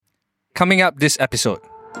Coming up this episode.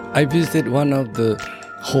 I visited one of the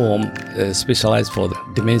home specialized for the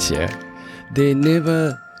dementia. They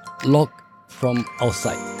never lock from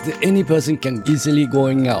outside. Any person can easily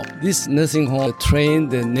going out. This nursing home train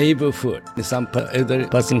the neighborhood. Some other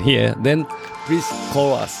person here, then please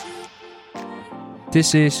call us.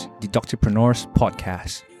 This is the Doctorpreneurs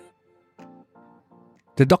podcast.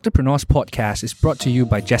 The Doctorpreneurs podcast is brought to you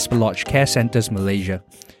by Jasper Lodge Care Centres Malaysia.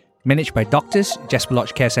 Managed by doctors, Jasper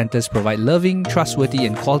Lodge Care Centres provide loving, trustworthy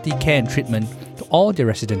and quality care and treatment to all their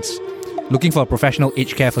residents. Looking for a professional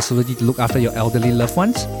aged care facility to look after your elderly loved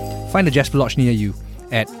ones? Find a Jasper Lodge near you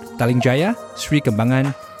at Taling Jaya, Sri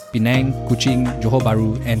Kembangan, Penang, Kuching, Johor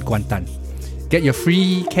Bahru and Kuantan. Get your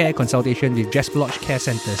free care consultation with Jasper Lodge Care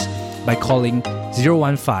Centres by calling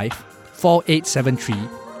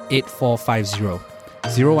 015-4873-8450,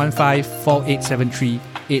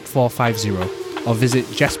 015-4873-8450 or visit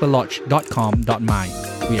jasperlodge.com.my.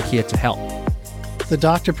 We are here to help. The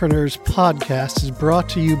Doctorpreneurs podcast is brought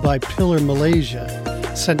to you by Pillar Malaysia,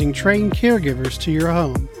 sending trained caregivers to your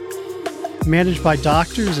home. Managed by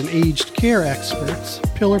doctors and aged care experts,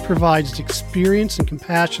 Pillar provides experience and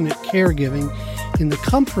compassionate caregiving in the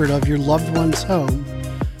comfort of your loved one's home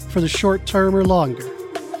for the short term or longer.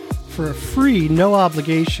 For a free,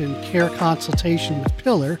 no-obligation care consultation with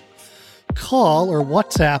Pillar, call or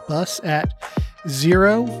WhatsApp us at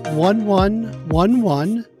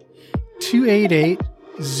 01111 288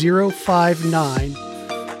 059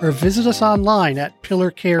 or visit us online at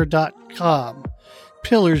pillarcare.com.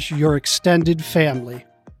 Pillars, your extended family.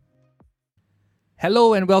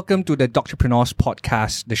 Hello and welcome to the Doctorpreneurs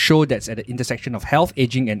podcast, the show that's at the intersection of health,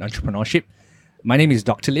 aging and entrepreneurship. My name is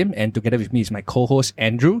Dr. Lim and together with me is my co-host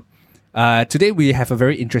Andrew. Today we have a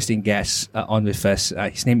very interesting guest on with us.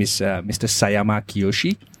 His name is Mr. Sayama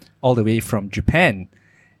Kiyoshi, all the way from Japan.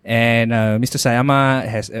 And Mr. Sayama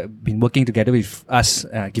has been working together with us,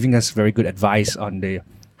 giving us very good advice on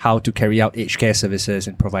how to carry out aged care services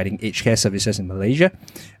and providing aged care services in Malaysia,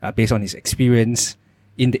 based on his experience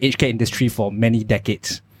in the aged care industry for many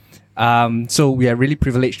decades. So we are really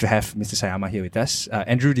privileged to have Mr. Sayama here with us.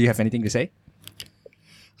 Andrew, do you have anything to say?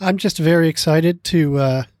 I'm just very excited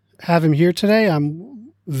to have him here today.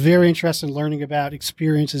 I'm very interested in learning about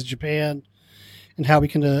experiences in Japan and how we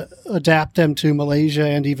can adapt them to Malaysia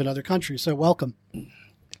and even other countries. So welcome.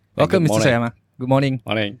 Welcome, Mr. Sayama. Good morning.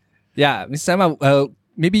 Morning. Yeah, Mr. Sayama,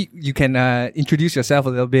 maybe you can introduce yourself a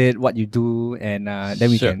little bit, what you do, and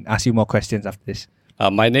then we can ask you more questions after this.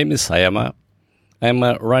 My name is Sayama. I'm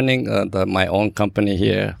running my own company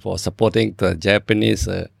here for supporting the Japanese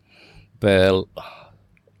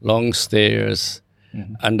long stayers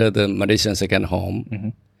under the Malaysian second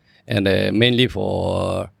home, and mainly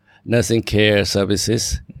for nursing care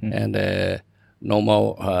services and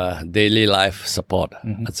normal daily life support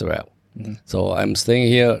as well. So I'm staying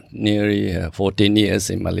here nearly 14 years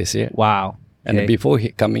in Malaysia. Wow. And Okay. before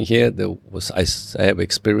coming here, I have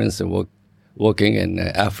experience in working in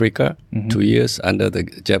Africa, 2 years under the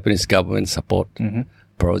Japanese government support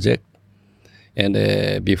project. And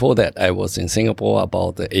before that, I was in Singapore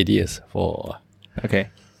about 8 years for. Okay.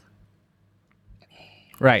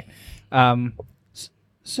 Right.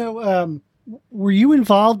 So were you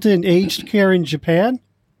involved in aged care in Japan?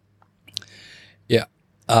 Yeah.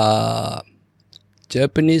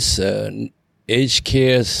 Japanese aged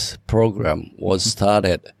care program was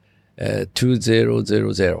started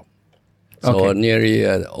 2000. So Okay. nearly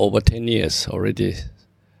over 10 years already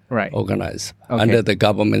Right. organized Okay. under the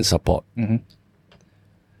government support.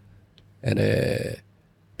 And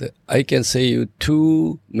I can say you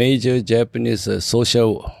two major Japanese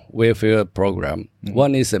social welfare program.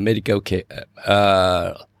 One is a medical card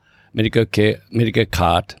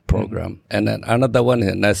program, and then another one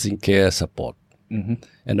is nursing care support.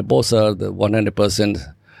 And both are the 100%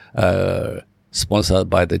 sponsored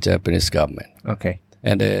by the Japanese government. Okay.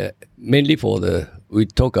 And mainly we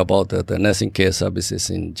talk about the nursing care services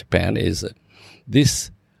in Japan is this,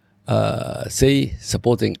 say,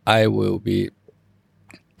 supporting I will be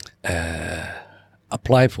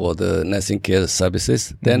apply for the nursing care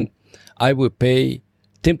services, then I will pay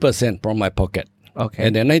 10% from my pocket. Okay.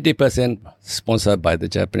 And then 90% sponsored by the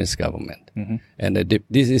Japanese government. And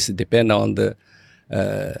this is depend on the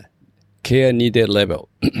care needed level,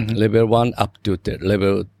 level 1 up to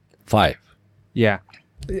level 5. Yeah.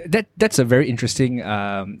 That's a very interesting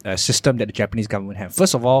system that the Japanese government have.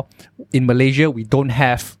 First of all, in Malaysia, we don't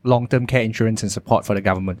have long-term care insurance and support for the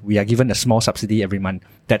government. We are given a small subsidy every month.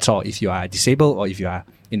 That's all. If you are disabled or if you are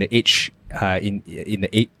in the age in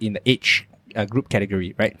the age group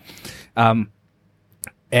category, right?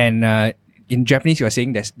 And in Japanese, you are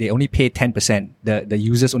saying that they only pay 10%. The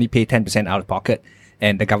users only pay 10% out of pocket,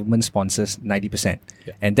 and the government sponsors 90%.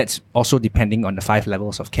 Yeah. And that's also depending on the 5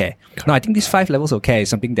 levels of care. Now, I think these 5 levels of care is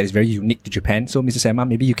something that is very unique to Japan. So, Mr. Sayama,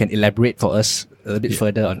 maybe you can elaborate for us a little bit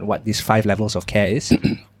further on what these 5 levels of care is.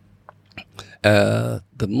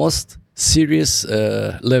 The most serious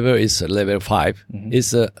level is level 5.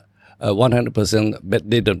 It's 100%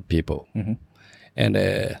 bedridden people. And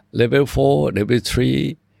level 4, level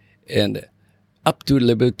 3, and up to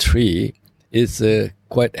level 3 is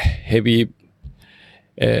quite heavy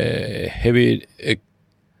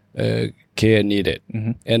care needed.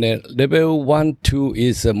 And level 1, 2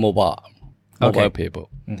 is mobile people.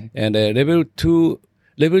 And level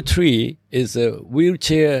 3 is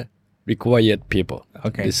wheelchair required people.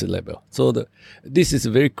 This level. So this is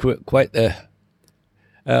very quite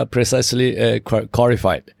precisely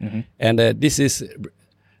qualified. And this is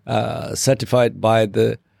certified by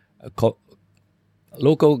the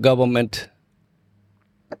local government.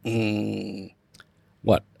 The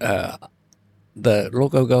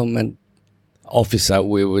local government officer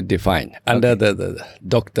we will define under the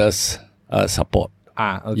doctor's support.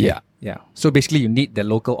 Yeah. So basically, you need the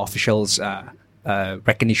local officials'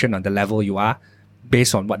 recognition on the level you are,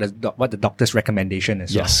 based on what the doctor's recommendation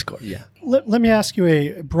is. Yes, correct. Yeah. Let me ask you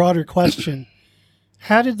a broader question.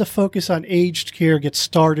 How did the focus on aged care get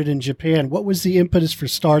started in Japan? What was the impetus for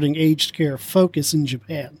starting aged care focus in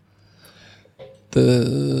Japan?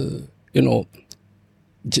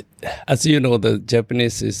 As you know, the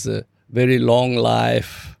Japanese is a very long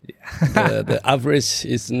life. The average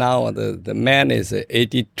is now the man is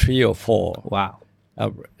 83 or 4. Wow.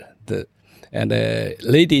 And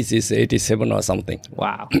ladies is 87 or something.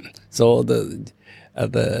 Wow. So the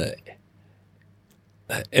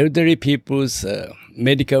elderly people's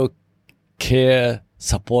medical care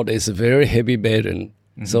support is a very heavy burden.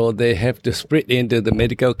 So they have to split into the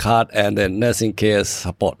medical card and the nursing care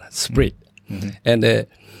support split. And the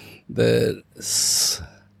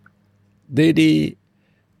daily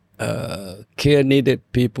care needed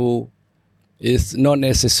people is not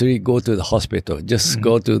necessarily go to the hospital, just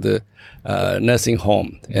go to the nursing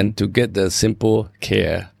home and to get the simple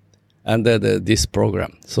care under this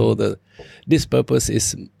program. So this purpose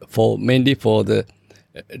is mainly for the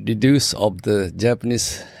reduce of the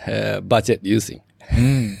Japanese budget using.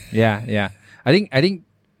 Yeah. I think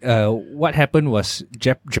what happened was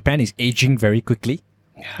Japan is aging very quickly,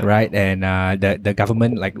 right? And the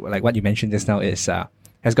government, like what you mentioned just now, is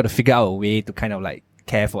has got to figure out a way to kind of like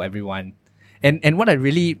care for everyone. And what I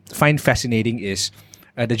really find fascinating is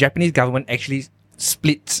the Japanese government actually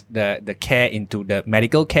splits the care into the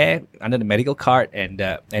medical care under the medical card and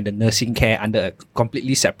the nursing care under a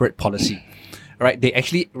completely separate policy. Right? They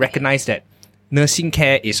actually recognize that nursing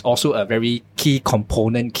care is also a very key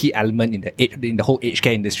element in the whole aged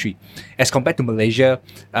care industry. As compared to Malaysia,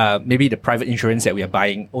 maybe the private insurance that we are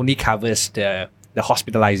buying only covers the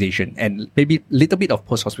hospitalization and maybe a little bit of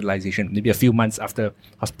post-hospitalization, maybe a few months after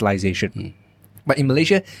hospitalization. But in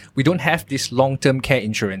Malaysia, we don't have this long-term care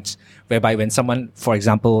insurance, whereby when someone, for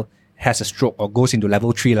example, has a stroke or goes into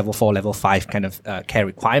level 3, level 4, level 5 kind of care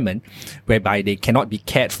requirement, whereby they cannot be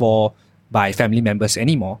cared for by family members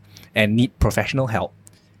anymore and need professional help.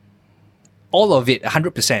 All of it,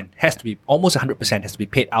 100%, almost 100% has to be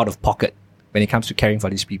paid out of pocket when it comes to caring for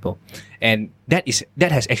these people. And that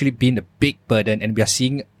has actually been a big burden. And we are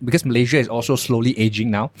seeing, because Malaysia is also slowly aging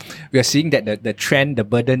now, we are seeing that the trend, the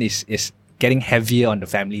burden is getting heavier on the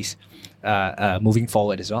families moving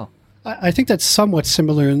forward as well. I think that's somewhat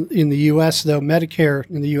similar in the U.S., though. Medicare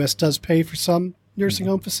in the U.S. does pay for some nursing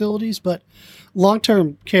home facilities, but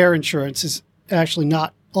long-term care insurance is actually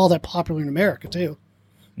not all that popular in America, too.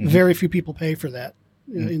 Very few people pay for that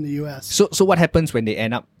in the U.S. So what happens when they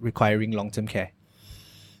end up requiring long-term care?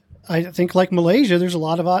 I think, like Malaysia, there's a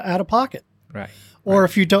lot of out-of-pocket. Right. Or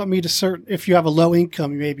if you don't meet if you have a low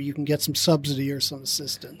income, maybe you can get some subsidy or some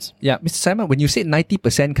assistance. Yeah, Mr. Simon, when you say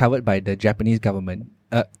 90% covered by the Japanese government,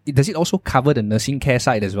 does it also cover the nursing care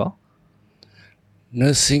side as well?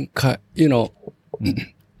 Nursing care,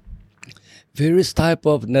 various type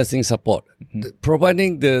of nursing support,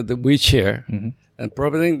 providing the wheelchair and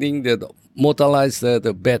providing the motorized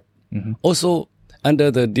the bed, also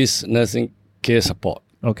under this nursing care support.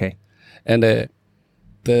 Okay. And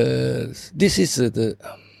this is the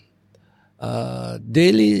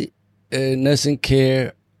daily nursing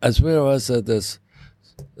care, as well as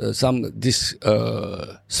some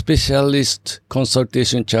specialist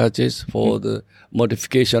consultation charges for the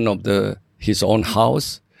modification of his own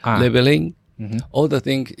house, leveling. All the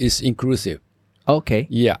thing is inclusive. Okay.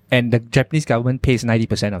 Yeah. And the Japanese government pays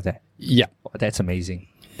 90% of that. Yeah. Oh, that's amazing.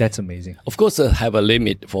 That's amazing. Of course, have a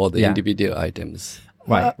limit for the individual items.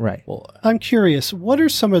 Right, right. I'm curious, what are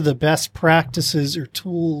some of the best practices or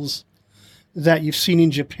tools that you've seen in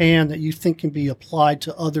Japan that you think can be applied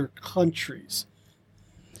to other countries?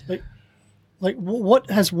 Like what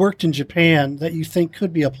has worked in Japan that you think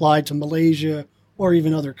could be applied to Malaysia or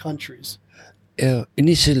even other countries?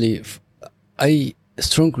 Initially, I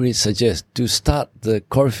strongly suggest to start the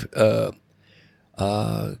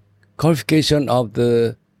qualification of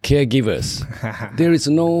the caregivers. There is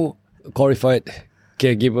no qualified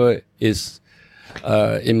caregiver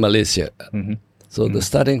in Malaysia. So the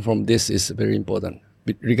starting from this is very important,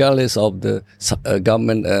 regardless of the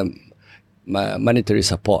government monetary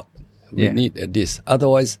support. We need this.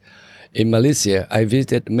 Otherwise, in Malaysia, I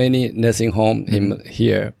visited many nursing homes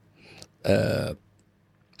here.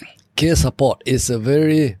 Care support is a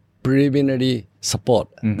very preliminary support.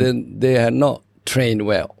 Then they are not trained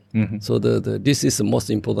well. So this is the most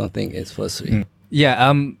important thing is firstly.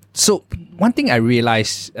 Yeah. So one thing I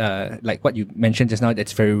realized, like what you mentioned just now,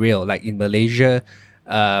 that's very real. Like in Malaysia,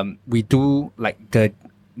 we do like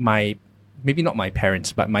maybe not my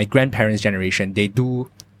parents, but my grandparents' generation, they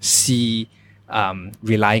do see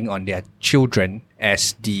relying on their children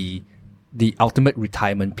as the ultimate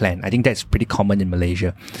retirement plan. I think that's pretty common in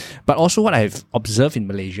Malaysia. But also what I've observed in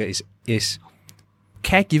Malaysia is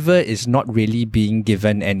caregiver is not really being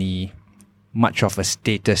given any much of a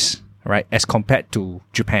status, right, as compared to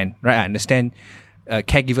Japan, right? I understand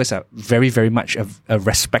caregivers are very, very much a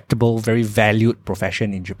respectable, very valued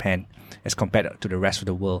profession in Japan as compared to the rest of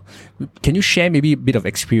the world. Can you share maybe a bit of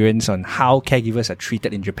experience on how caregivers are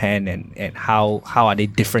treated in Japan and how are they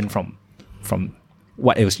different from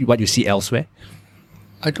what you see elsewhere?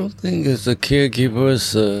 I don't think the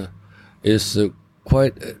caregivers is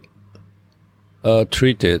quite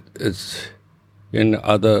treated as in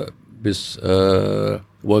other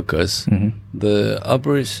workers. The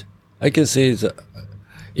average, I can say, is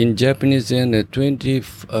in Japanese yen,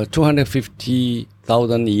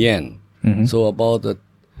 250,000 yen. So about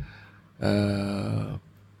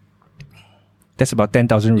that's about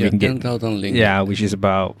 10,000 ringgit. 10,000 ringgit. Yeah, which is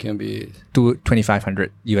about can be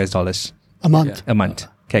 $2,500 a month. A month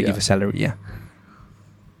caregiver salary. Yeah.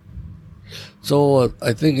 So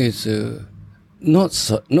I think it's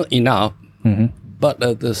not enough, but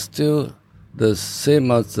there's still the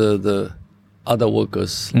same as the other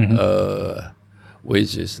workers'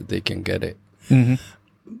 wages. They can get it.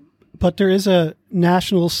 But there is a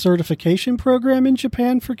national certification program in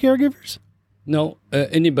Japan for caregivers? No,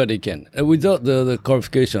 anybody can. Without the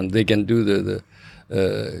qualification, they can do the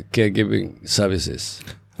caregiving services.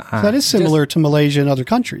 So that is similar to Malaysia and other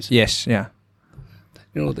countries. Yes, yeah.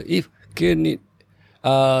 You know, if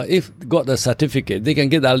got the certificate, they can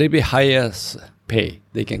get a little bit higher pay.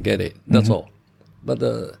 They can get it. That's all. But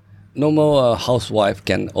the normal housewife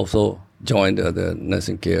can also join the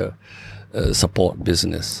nursing care support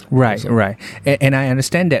business. Right, right. And I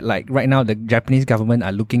understand that like right now the Japanese government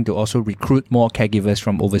are looking to also recruit more caregivers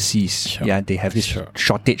from overseas. Sure. Yeah, they have this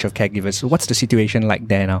shortage of caregivers. So what's the situation like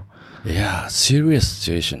there now? Yeah, serious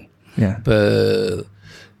situation. Yeah. But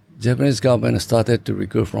Japanese government started to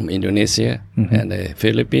recruit from Indonesia and the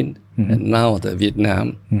Philippines and now the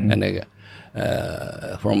Vietnam and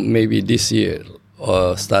from maybe this year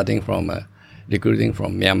starting from recruiting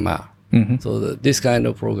from Myanmar. So this kind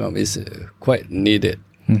of program is quite needed.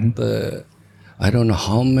 I don't know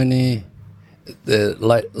how many.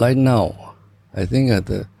 Right now, I think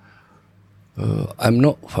I'm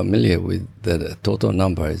not familiar with the total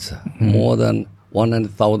number. It's more than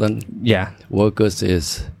 100,000 workers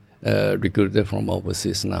is recruited from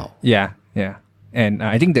overseas now. Yeah, yeah. And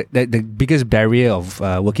I think that the biggest barrier of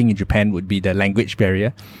working in Japan would be the language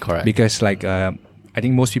barrier. Correct. Because like I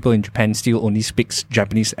think most people in Japan still only speaks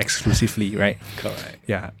Japanese exclusively, right? Correct.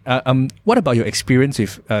 Yeah. What about your experience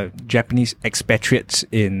with Japanese expatriates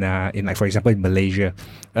in like for example in Malaysia?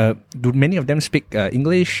 Do many of them speak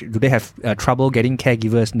English? Do they have trouble getting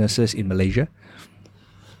caregivers, nurses in Malaysia?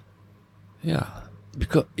 Yeah,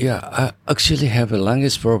 because I actually have a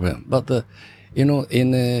language problem, but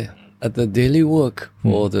at the daily work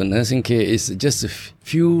for the nursing care is just a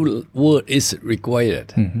few words is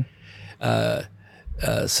required.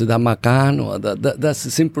 Sedamakan or that's a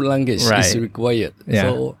simple language is required. Yeah.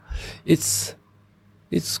 So it's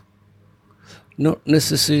not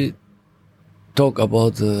necessary talk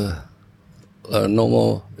about the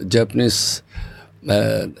normal Japanese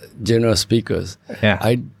general speakers. Yeah.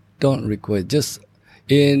 I don't require just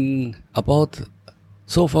in about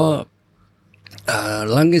so far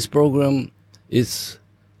language program is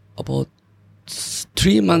about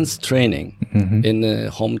 3 months training in the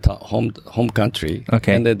home country,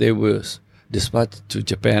 Okay. and then they were dispatched to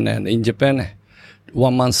Japan. And in Japan,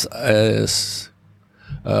 1 month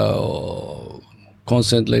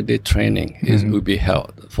concentrated training will be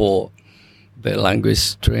held for the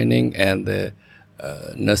language training and the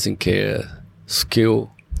nursing care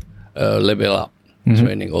skill level up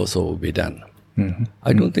training also will be done.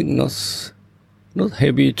 I don't think not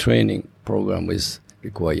heavy training program is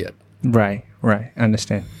required. Right.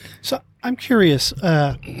 Understand. So I'm curious,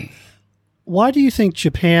 why do you think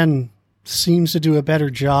Japan seems to do a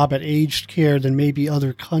better job at aged care than maybe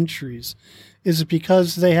other countries? Is it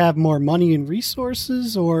because they have more money and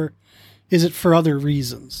resources, or is it for other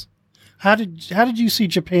reasons? How did you see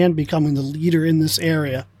Japan becoming the leader in this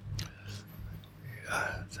area?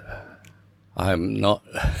 I'm not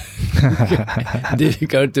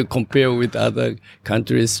difficult to compare with other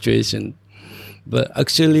countries' situation, but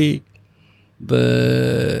actually,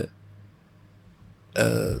 this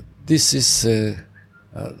is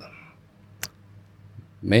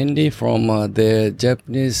mainly from the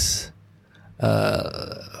Japanese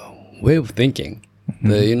way of thinking.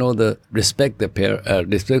 The respect the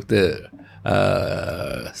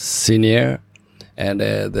senior, and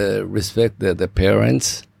the respect the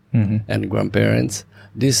parents and grandparents.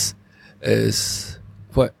 This is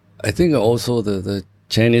quite. I think also the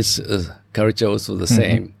Chinese culture also the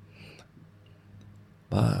same.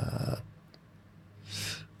 But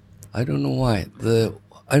I don't know why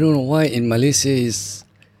in Malaysia is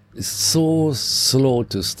so slow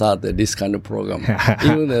to start this kind of program.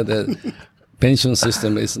 Even the pension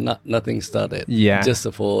system is nothing started. Yeah. Just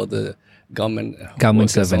for the government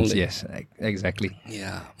servants. only. Yes, exactly.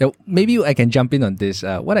 Yeah. Now, maybe I can jump in on this.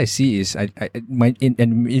 What I see is,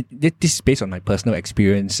 this is based on my personal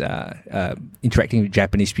experience interacting with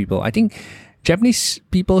Japanese people. I think Japanese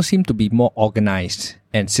people seem to be more organized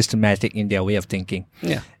and systematic in their way of thinking.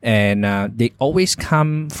 Yeah. And they always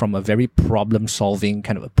come from a very problem-solving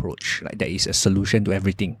kind of approach. Like there is a solution to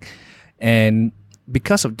everything. And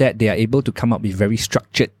because of that, they are able to come up with very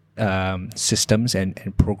structured systems and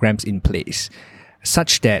programs in place,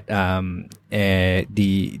 such that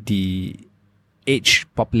the age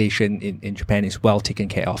population in Japan is well taken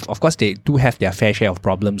care of. Of course, they do have their fair share of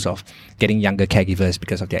problems of getting younger caregivers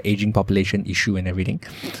because of their aging population issue and everything.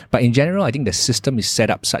 But in general, I think the system is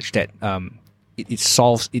set up such that it's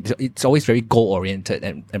always very goal-oriented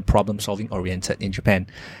and problem-solving oriented in Japan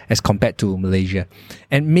as compared to Malaysia.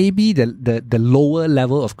 And maybe the lower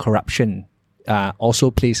level of corruption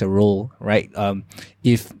also plays a role, right? I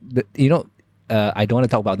don't want to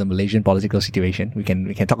talk about the Malaysian political situation. We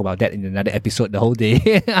can talk about that in another episode the whole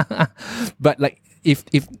day. But like if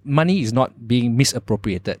money is not being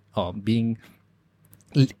misappropriated or being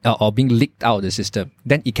leaked out of the system,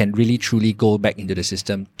 then it can really truly go back into the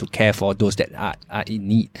system to care for those that are in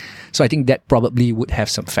need. So I think that probably would have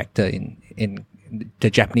some factor in the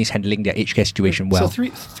Japanese handling their aged care situation well.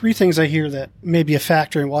 So three things I hear that may be a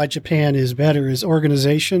factor in why Japan is better is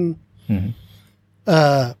organization,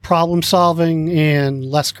 problem solving, and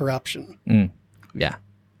less corruption. Yeah,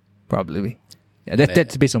 probably. Yeah,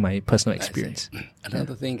 that's based on my personal experience.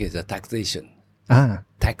 Another thing is the taxation.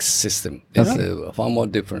 Tax system is far more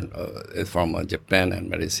different from Japan and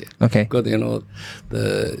Malaysia. Okay. Because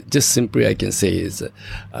just simply I can say is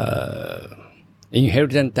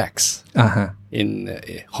inheritance tax in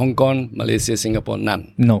Hong Kong, Malaysia, Singapore,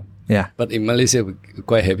 none. No. Yeah. But in Malaysia,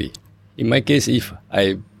 quite heavy. In my case, if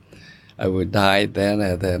I would die,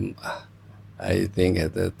 then I think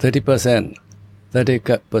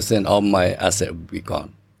 30% of my asset would be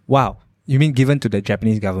gone. Wow. You mean given to the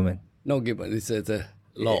Japanese government? No given. It's a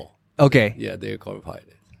law. Okay. Yeah, they qualified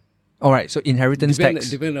it. All right. So inheritance tax.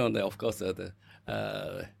 Depending on of course, well,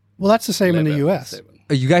 that's the same in the U.S.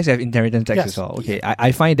 You guys have inheritance tax Yes. as well. Okay.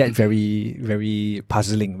 I find that very, very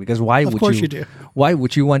puzzling because why Of course you do. Why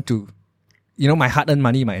would you want to, my hard-earned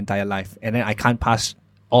money my entire life, and then I can't pass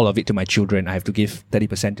all of it to my children. I have to give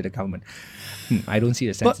 30% to the government. I don't see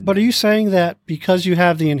the sense. But are you saying that because you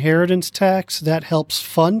have the inheritance tax, that helps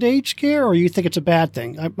fund aged care, or you think it's a bad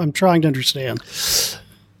thing? I'm trying to understand.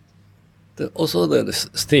 Also, the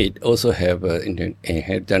state also have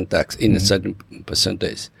inheritance tax in a certain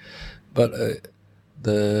percentage. But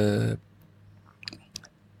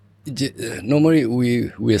normally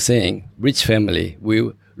we are saying rich family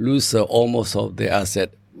will lose almost of the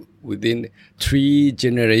asset within 3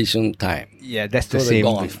 generation time. Yeah, that's the So same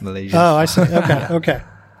they're gone. with Malaysia. Oh, I see. Okay.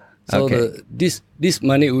 So Okay. this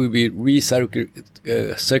money will be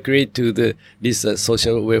circulate to this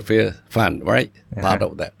social welfare fund, right? Part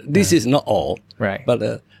of that. This is not all, Right.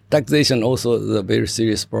 but taxation also is a very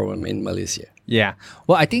serious problem in Malaysia. Yeah.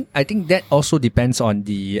 Well, I think that also depends on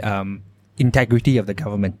the integrity of the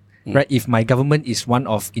government, right? If my government is one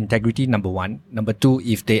of integrity, number one, number two,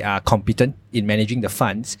 if they are competent in managing the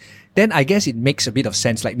funds, then I guess it makes a bit of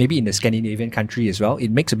sense. Like maybe in the Scandinavian country as well, it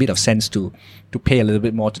makes a bit of sense to pay a little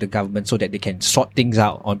bit more to the government so that they can sort things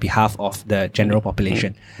out on behalf of the general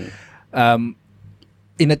population.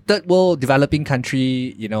 In a third world developing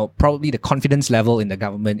country, probably the confidence level in the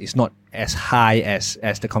government is not as high as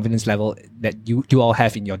the confidence level that you all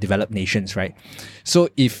have in your developed nations, right? So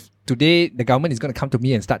if today the government is going to come to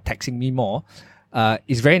me and start taxing me more,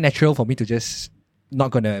 it's very natural for me to just not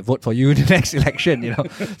going to vote for you in the next election,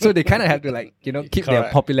 So they kind of have to keep their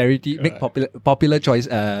popularity, make popular choice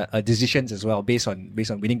decisions as well based on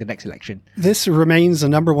winning the next election. This remains the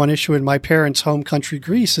number one issue in my parents' home country,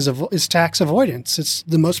 Greece, is tax avoidance. It's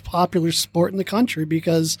the most popular sport in the country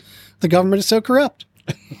because the government is so corrupt.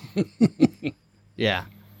 Yeah.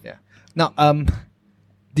 Now,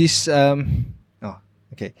 this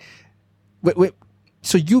okay. Wait.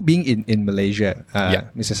 So you being in Malaysia,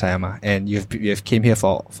 Mr. Sayama, and you've came here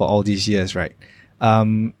for all these years, right?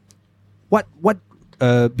 What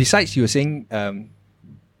besides you were saying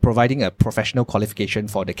providing a professional qualification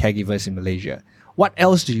for the caregivers in Malaysia, what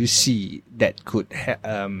else do you see that could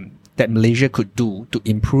that Malaysia could do to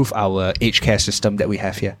improve our aged care system that we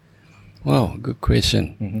have here? Wow, good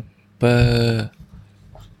question. But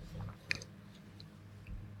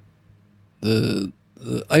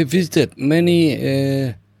I visited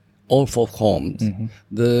many old folk homes.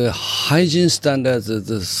 The hygiene standards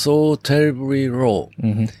is so terribly low,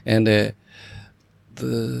 and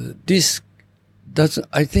this doesn't.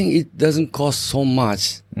 I think it doesn't cost so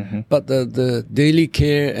much, but the daily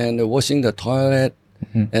care and washing the toilet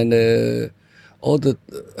and all the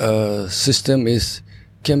system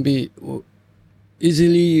can be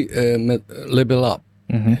easily level up.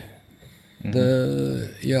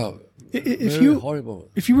 Horrible.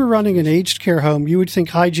 If you were running an aged care home, you would think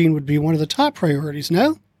hygiene would be one of the top priorities,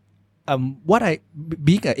 no?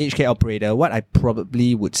 Being an aged care operator, what I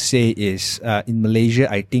probably would say is in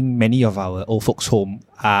Malaysia, I think many of our old folks' home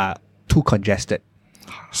are too congested.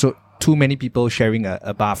 So too many people sharing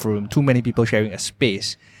a bathroom, too many people sharing a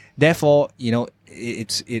space. Therefore,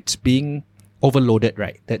 it's being overloaded,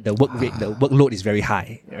 right? The work rate, the workload is very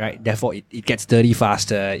high, right? Therefore, it gets dirty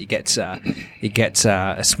faster. It gets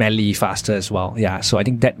smelly faster as well. Yeah. So I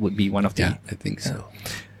think that would be one of the. Yeah, I think so.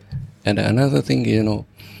 And another thing,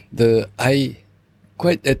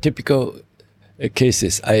 quite a typical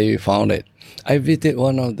cases I found it. I visited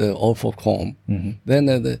one of the old folk home. Then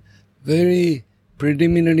the very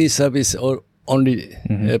preliminary service only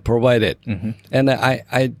provided, and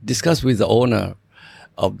I discussed with the owner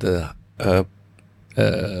of the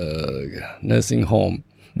nursing home.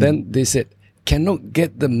 Then they said cannot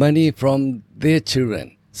get the money from their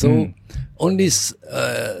children, so only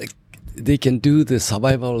they can do the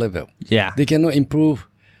survival level. Yeah, they cannot improve.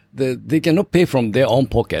 They cannot pay from their own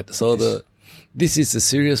pocket. So this is a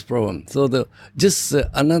serious problem. So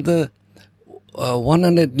another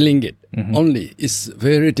 100 ringgit only is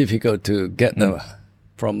very difficult to get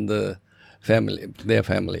from their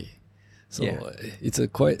family. So it's a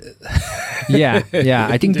quite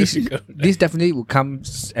I think this definitely will come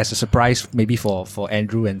as a surprise maybe for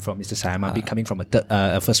Andrew and from Mr. Sayama coming from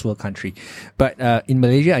a first world country. But in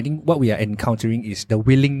Malaysia, I think what we are encountering is the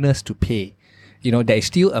willingness to pay. There is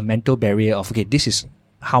still a mental barrier of, okay, this is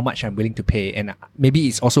how much I'm willing to pay, and maybe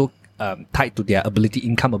it's also tied to their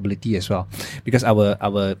income ability as well, because our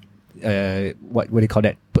what do you call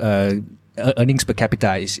that? Earnings per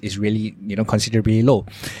capita is really considerably low,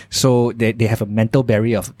 so they have a mental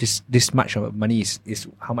barrier of this much of money is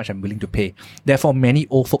how much I'm willing to pay. Therefore, many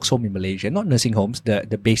old folks home in Malaysia, not nursing homes,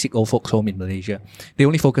 the basic old folks home in Malaysia, they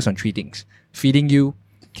only focus on three things: feeding you,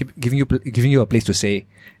 giving you a place to stay,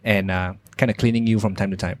 and kind of cleaning you from time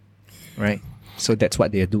to time, right? So that's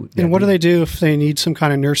what they do. And what do they do if they need some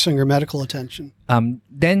kind of nursing or medical attention?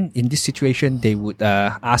 Then in this situation, they would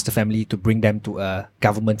ask the family to bring them to a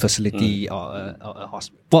government facility or a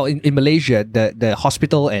hospital. Well, in Malaysia, the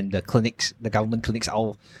hospital and the clinics, the government clinics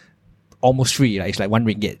are almost free. Right? It's like 1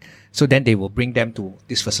 ringgit. So then they will bring them to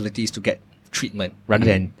these facilities to get treatment rather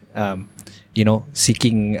than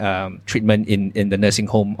seeking treatment in the nursing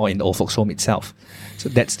home or in the old folks home itself. So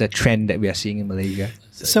that's the trend that we are seeing in Malaysia.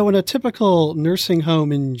 So in a typical nursing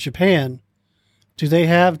home in Japan, do they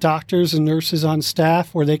have doctors and nurses on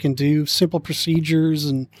staff where they can do simple procedures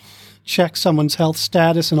and check someone's health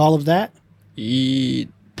status and all of that?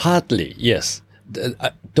 Partly, yes.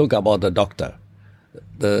 I talk about the doctor.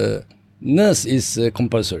 The nurse is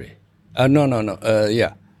compulsory. No.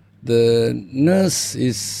 Yeah. The nurse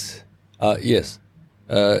is, yes.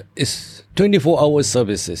 It's 24-hour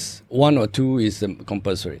services. 1 or 2 is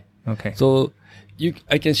compulsory. Okay. So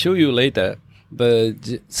I can show you later. But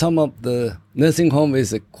some of the nursing home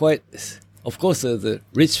is quite, of course, the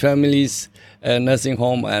rich families nursing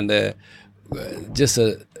home and just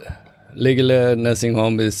a regular nursing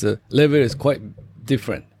home is level is quite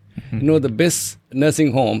different. Mm-hmm. You know, the best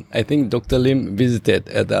nursing home, I think Dr. Lim visited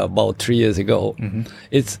at about 3 years ago. Mm-hmm.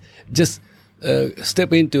 It's just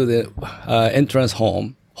step into the entrance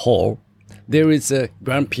hall. There is a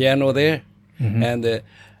grand piano there, mm-hmm. and a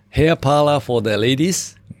hair parlor for the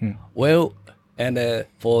ladies. Mm-hmm. Well, and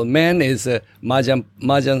for men is mahjong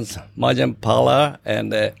parlor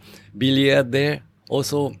and billiard there.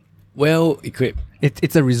 Also well equipped.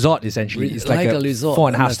 It's a resort essentially. It's like a resort,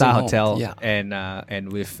 4.5-star hotel, yeah.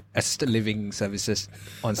 And with assisted living services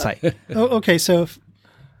on site. Okay, so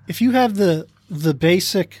if you have the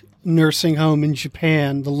basic nursing home in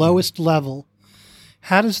Japan, the lowest level,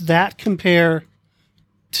 how does that compare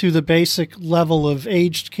to the basic level of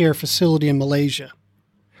aged care facility in Malaysia?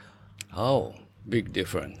 Oh, big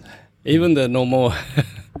difference. Even the normal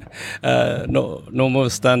normal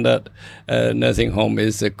standard nursing home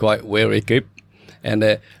is quite well equipped.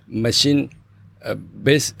 And machine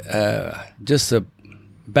just a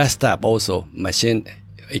bathtub also machine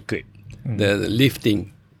equipped. Mm-hmm. The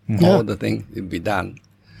lifting, mm-hmm. all the things will be done.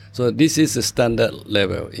 So this is a standard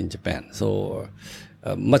level in Japan. So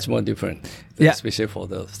much more different, especially for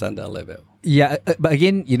the standard level. Yeah, but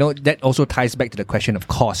again, you know, that also ties back to the question of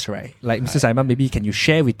cost, right? Like, Mr. Sayama, maybe can you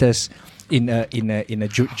share with us in a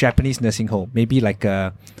Japanese nursing home, maybe like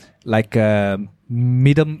a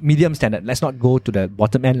medium standard. Let's not go to the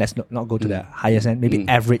bottom end. Let's not go to the highest end. Maybe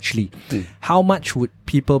averagely, how much would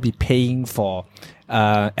people be paying for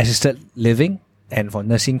assisted living and for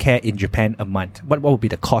nursing care in Japan a month? What would be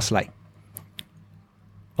the cost like?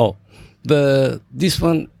 Oh, this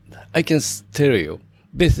one I can tell you.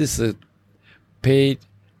 This is paid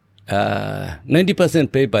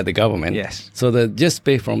 90% paid by the government. Yes. So they just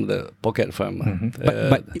pay from the pocket firm. Mm-hmm.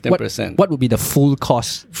 But 10%. What would be the full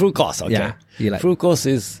cost? Full cost, okay. Yeah, full cost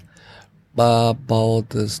is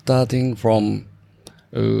about starting from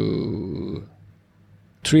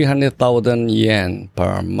 300,000 yen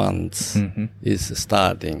per month is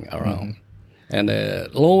starting around. And the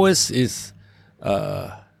lowest is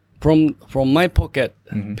from my pocket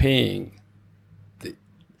paying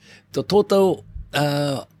the total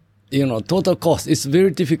total cost is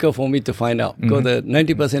very difficult for me to find out because the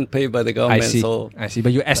 90% paid by the government. I see.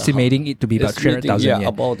 But you're estimating it to be about 300,000 yen. Yeah,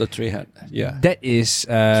 about the 300. Yeah. That is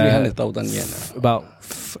 300,000 yen. About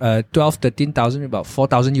 13,000, about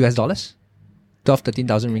 $4,000.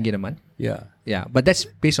 13,000 ringgit a month. Yeah. Yeah, but that's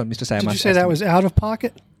based on Mr. Sayama's Did you say that was out of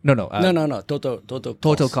pocket? No. No.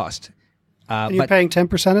 Total cost. And you're paying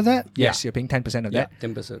 10% of that? Yes, you're paying 10% of that.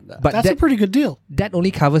 10% of that. But that's a pretty good deal. That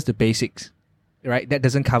only covers the basics, right? That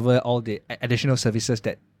doesn't cover all the additional services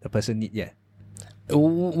that a person needs yet.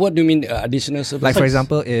 What do you mean additional services? Like, for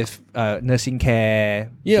example, if nursing care...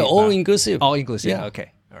 Yeah, all inclusive. All inclusive, yeah.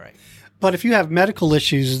 Okay. All right. But if you have medical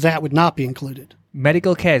issues, that would not be included.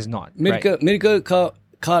 Medical care is not. Medical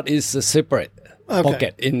card is a separate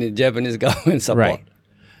pocket in the Japanese government support. Right.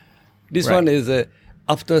 This one is...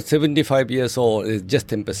 after 75 years old, it's just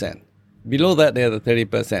 10%. Below that, there's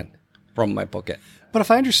 30% from my pocket. But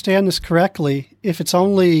if I understand this correctly, if it's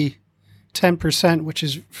only 10%, which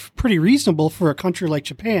is pretty reasonable for a country like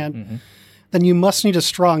Japan, then you must need a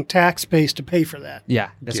strong tax base to pay for that. Yeah,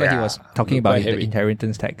 that's what he was talking about in the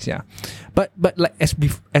inheritance tax. Yeah, but like as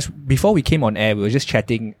before we came on air, we were just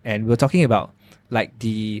chatting and we were talking about like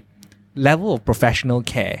the level of professional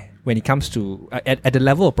care when it comes to at the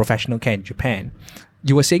level of professional care in Japan.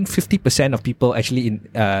 You were saying 50% of people actually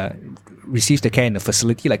receive the care in a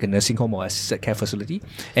facility like a nursing home or assisted care facility,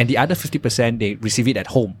 and the other 50% they receive it at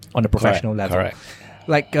home on a professional level. Correct.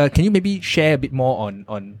 Like, can you maybe share a bit more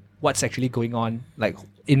on what's actually going on? Like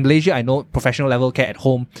in Malaysia, I know professional level care at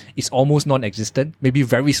home is almost non-existent, maybe a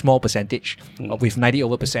very small percentage with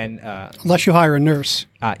 90% unless you hire a nurse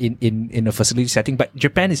in a facility setting. But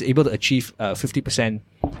Japan is able to achieve 50%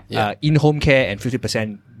 in-home care and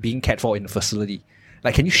 50% being cared for in a facility.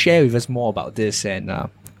 Like, can you share with us more about this and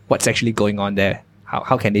what's actually going on there?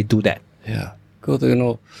 How can they do that? Yeah, because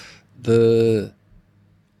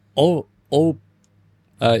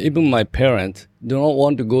even my parents do not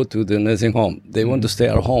want to go to the nursing home. They want to stay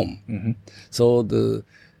at home. So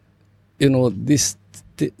this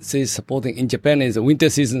say supporting in Japan is the winter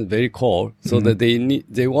season very cold, so that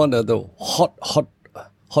they want the hot.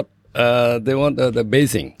 They want the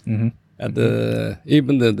bathing. At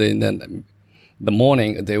in the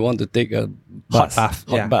morning they want to take a hot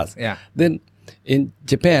bath. Yeah. Then in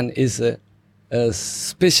Japan is a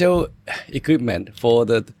special equipment for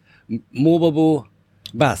the movable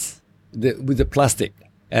bath with the plastic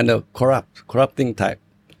and a corrupting type,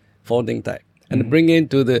 folding type, and bring it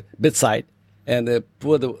to the bedside and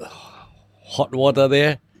pour the hot water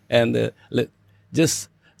there, and just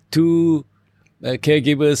two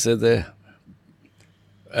caregivers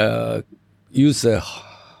use a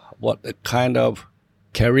kind of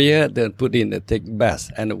carrier that put in take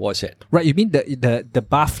bath and wash it. Right, you mean the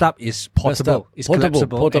bathtub is portable, it's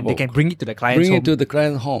collapsible, and they can bring it to the client's home. Bring it to the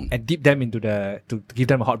client's home and dip them into to give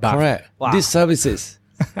them a hot bath. Correct. Wow. These services,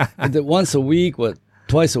 once a week or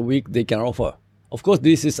twice a week, they can offer. Of course,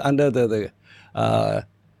 this is under the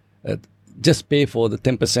just pay for the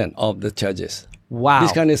 10% of the charges. Wow.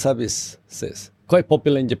 This kind of service is quite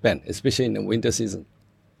popular in Japan, especially in the winter season.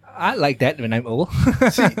 I like that when I'm old.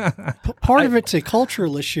 See, part of it's a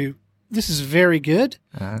cultural issue. This is very good,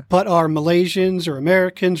 but are Malaysians or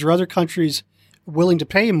Americans or other countries willing to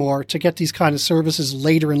pay more to get these kind of services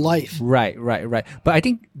later in life? Right. But I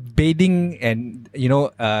think bathing and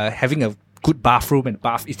having a good bathroom and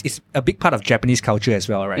bath is a big part of Japanese culture as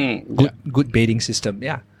well, right? Good bathing system,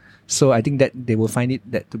 yeah. So I think that they will find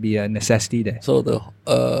that to be a necessity there. So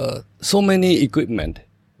so many equipment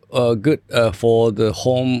good for the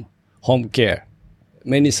home care,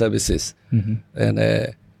 many services,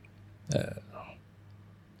 and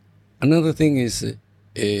another thing is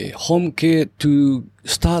home care. To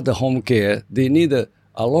start the home care, they need a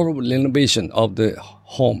lot of renovation of the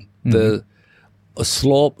home, the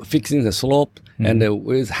slope, fixing the slope, and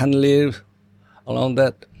with handrails along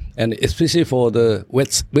that. And especially for the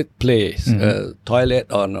wet place,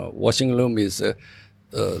 toilet or washing room is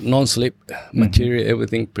non-slip material,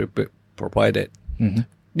 everything provided.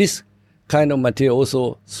 This kind of material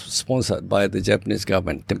also sponsored by the Japanese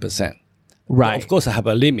government, 10%. Right. Of course, I have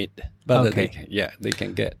a limit, but they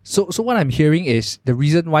can get. So what I'm hearing is the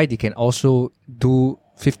reason why they can also do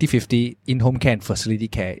 50-50 in-home care and facility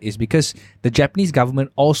care is because the Japanese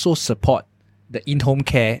government also support the in-home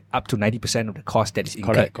care up to 90% of the cost that is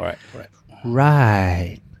incurred. Correct.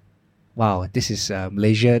 Right. Wow, this is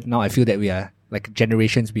Malaysia. Now I feel that we are like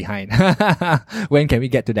generations behind. When can we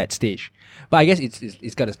get to that stage? But I guess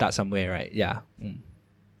it's got to start somewhere, right? Yeah.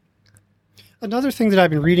 Another thing that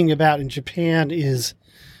I've been reading about in Japan is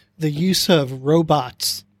the use of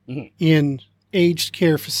robots in aged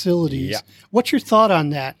care facilities. Yeah. What's your thought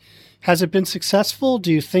on that? Has it been successful?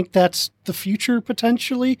 Do you think that's the future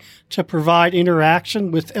potentially to provide interaction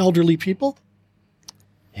with elderly people?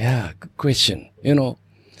 Yeah, good question.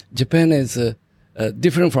 Japan is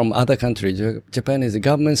different from other countries. Japan is a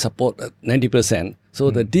government support 90%. So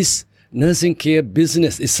that this nursing care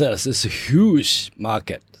business itself is a huge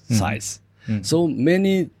market size. So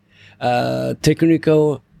many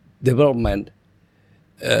technical development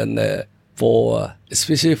and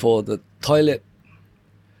especially for the toilet.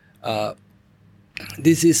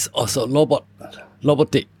 This is also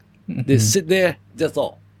robotic. They sit there, that's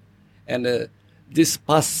all, and this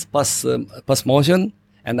pass motion,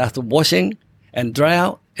 and after washing and dry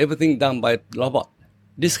out, everything done by robot.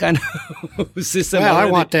 This kind of system. Well, I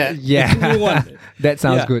want that. Yeah, new one. That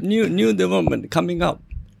sounds good. New development coming up.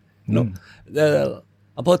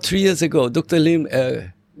 About 3 years ago, Dr. Lim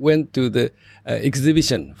went to the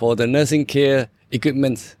exhibition for the nursing care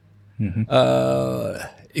equipment.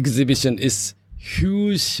 Exhibition is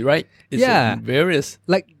huge, right? It's various.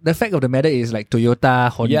 Like the fact of the matter is, like Toyota,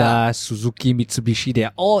 Honda, Suzuki, Mitsubishi, they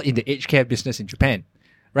are all in the aged care business in Japan,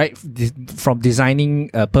 right? From designing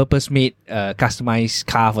a purpose-made, customized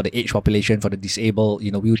car for the aged population, for the disabled,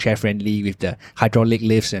 wheelchair-friendly with the hydraulic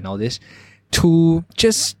lifts and all this, to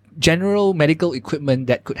just general medical equipment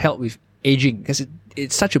that could help with aging, because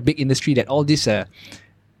it's such a big industry that all these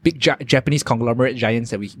big Japanese conglomerate giants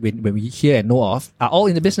that when we hear and know of are all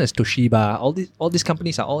in the business. Toshiba, all these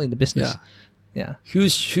companies are all in the business. Yeah.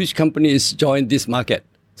 Huge companies join this market,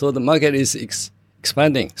 so the market is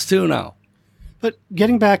expanding still now. But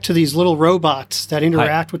getting back to these little robots that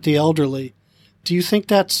interact with the elderly, do you think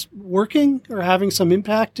that's working or having some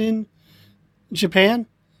impact in Japan?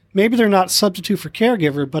 Maybe they're not a substitute for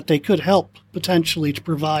caregiver, but they could help potentially to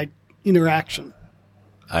provide interaction.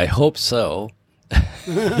 I hope so.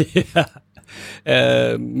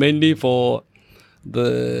 Mainly for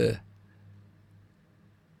the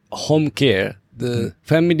home care, the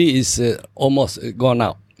family is almost gone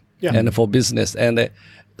out, and for business, and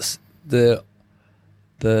the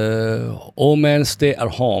the old man stay at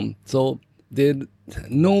home, so there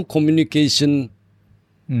no communication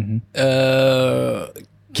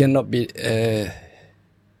cannot be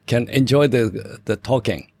can enjoy the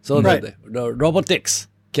talking. So Right. the robotics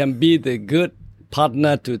can be the good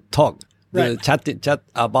partner to talk, Right. chat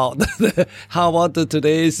about how about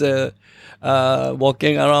today's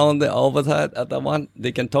walking around the overhead at the one.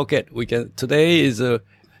 They can talk it. We can today is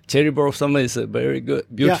cherry blossom is very good,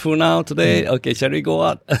 beautiful now today. Okay, shall we go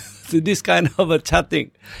out? So this kind of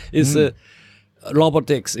chatting is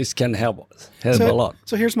robotics. It can help a lot.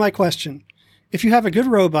 So here's my question. If you have a good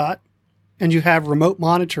robot and you have remote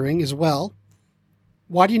monitoring as well,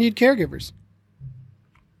 why do you need caregivers?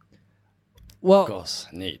 Well, Of course,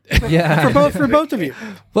 need. yeah. For both of you.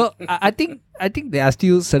 Well, I think there are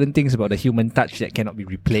still certain things about the human touch that cannot be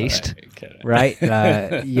replaced, Correct. right?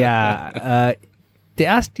 There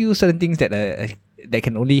are still certain things that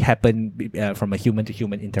can only happen from a human to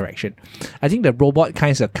human interaction. I think the robot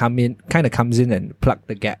kind of comes in and plug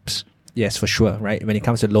the gaps. Yes, for sure, right? When it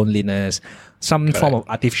comes to loneliness, some form of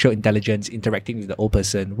artificial intelligence interacting with the old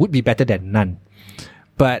person would be better than none.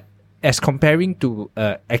 But as comparing to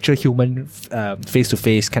actual human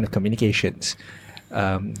face-to-face kind of communications,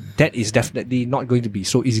 that is definitely not going to be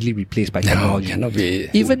so easily replaced by technology. No, cannot be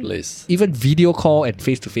replaced. Even video call and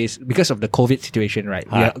face-to-face, because of the COVID situation, right?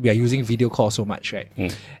 We are using video call so much, right?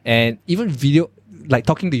 And even video, like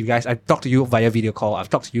talking to you guys, I've talked to you via video call, I've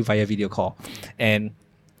talked to you via video call. And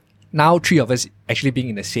now 3 of us actually being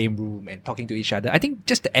in the same room and talking to each other, I think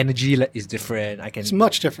just the energy is different. It's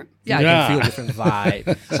much different. I can feel a different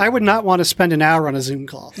vibe. I would not want to spend an hour on a Zoom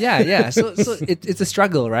call. So it's a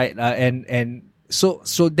struggle, right?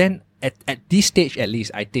 So then at this stage, at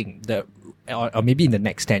least, I think or maybe in the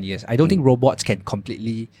next 10 years, I don't think robots can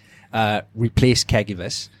completely replace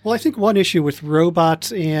caregivers. Well, I think one issue with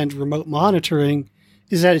robots and remote monitoring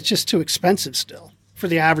is that it's just too expensive still for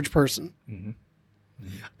the average person.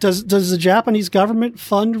 Does the Japanese government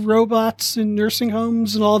fund robots in nursing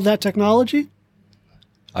homes and all of that technology?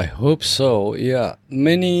 I hope so. Yeah,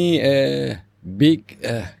 many big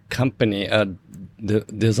company are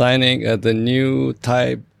designing the new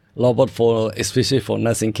type robot especially for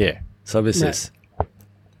nursing care services.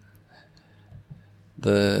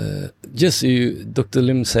 Right. Dr.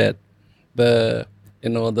 Lim said, the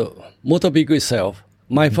motor vehicle itself.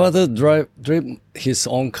 My father drive his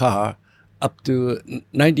own car up to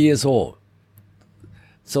 90 years old.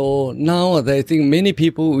 So now I think many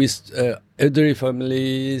people with elderly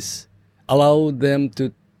families allow them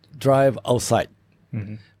to drive outside.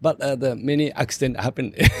 But many accidents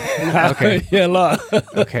happen. Okay. Yeah, a lot.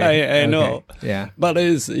 Okay. I know. Okay. Yeah. But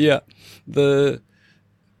it's the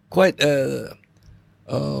quite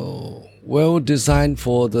well designed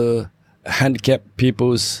for the handicapped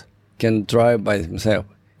peoples can drive by themselves.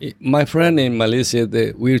 My friend in Malaysia,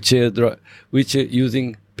 the wheelchair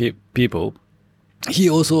using people, he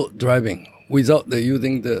also driving without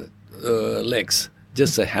using the legs,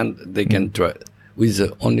 just a hand. They can drive with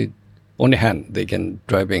the only hand. They can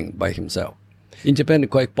driving by himself. In Japan,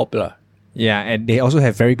 it's quite popular. Yeah, and they also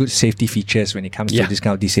have very good safety features when it comes to this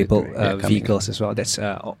kind of disabled vehicles as well. That's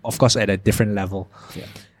of course at a different level.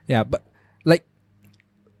 Yeah, but like,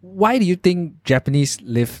 why do you think Japanese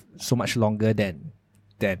live so much longer than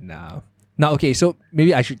now? Okay, so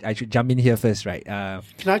maybe I should jump in here first, right?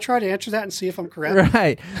 Can I try to answer that and see if I'm correct?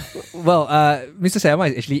 Right. Well, Mr. Sayama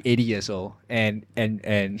is actually 80 years old, and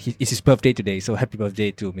it's his birthday today. So happy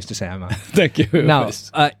birthday to Mr. Sayama. Thank you. Now,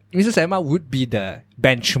 Mr. Sayama would be the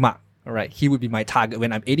benchmark. All right, he would be my target.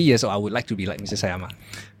 When I'm 80 years old, I would like to be like Mr. Sayama,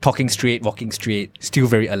 talking straight, walking straight, still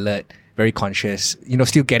very alert, very conscious.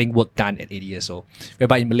 Still getting work done at 80 years old.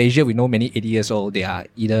 Whereby in Malaysia, we know many 80 years old, they are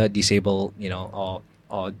either disabled,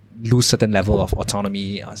 or lose certain level of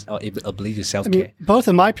autonomy or ability to self-care. Both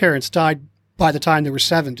of my parents died by the time they were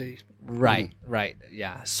 70. Right,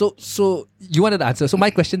 yeah. So you wanted to answer. So my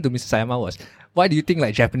question to Mr. Sayama was, why do you think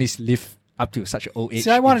like Japanese live up to such an old age? See,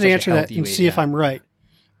 I wanted to answer that and see if I'm right.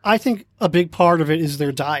 I think a big part of it is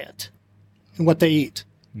their diet and what they eat.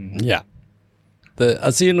 Yeah.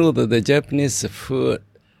 As you know, the Japanese food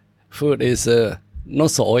is not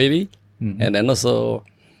so oily, and then also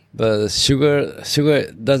the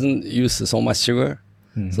sugar doesn't use so much sugar.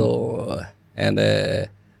 So and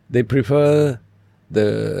they prefer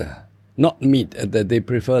not meat. They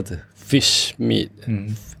prefer the fish meat.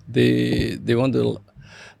 They want to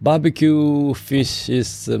barbecue fish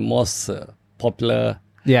is the most popular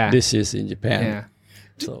dishes in Japan. Yeah.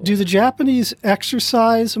 So, do the Japanese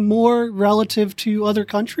exercise more relative to other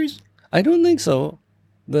countries? I don't think so.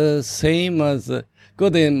 the same as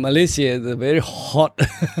because in Malaysia, it's a very hot,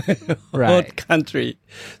 Right. hot country,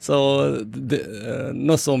 so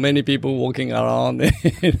not so many people walking around.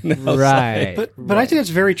 Right. But I think that's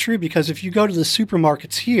very true because if you go to the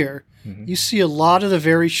supermarkets here, you see a lot of the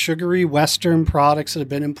very sugary Western products that have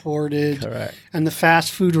been imported, Correct. and the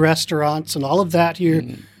fast food restaurants and all of that here,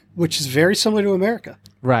 which is very similar to America.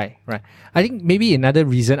 Right. I think maybe another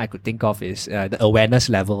reason I could think of is the awareness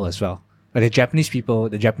level as well. Like the Japanese people,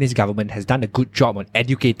 the Japanese government has done a good job on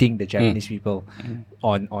educating the Japanese people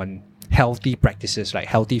on healthy practices, like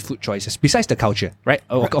healthy food choices, besides the culture, right?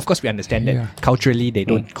 Of course, we understand that culturally they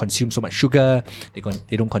don't consume so much sugar, they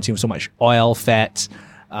don't consume so much oil, fats,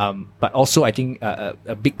 but also I think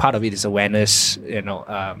a big part of it is awareness,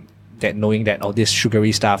 that knowing that all this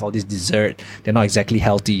sugary stuff, all this dessert, they're not exactly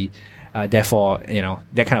healthy. Therefore,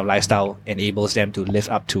 that kind of lifestyle enables them to live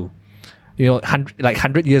up to,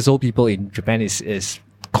 100 years old people in Japan is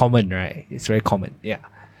common, right? It's very common. Yeah.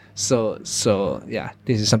 So yeah,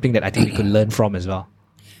 this is something that I think we could learn from as well.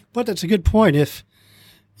 But that's a good point. If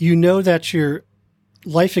you know that your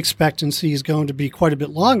life expectancy is going to be quite a bit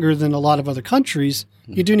longer than a lot of other countries,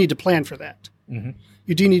 you do need to plan for that. Mm-hmm.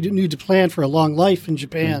 You do need to plan for a long life in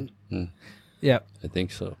Japan. Yeah. I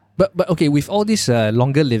think so. But okay, with all this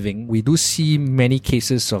longer living, we do see many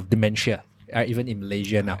cases of dementia, even in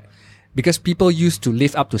Malaysia now. Because people used to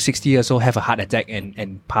live up to 60 years old, have a heart attack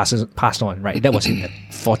and pass on, right? That was in the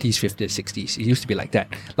 40s, 50s, 60s. It used to be like that.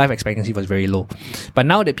 Life expectancy was very low. But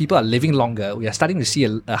now that people are living longer, we are starting to see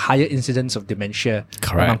a higher incidence of dementia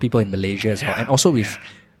among people in Malaysia as well. And also with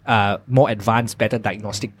more advanced, better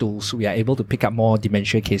diagnostic tools, we are able to pick up more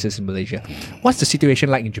dementia cases in Malaysia. What's the situation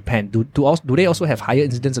like in Japan? Do they also have higher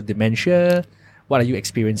incidence of dementia? What are you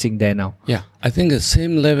experiencing there now? Yeah, I think the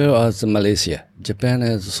same level as Malaysia. Japan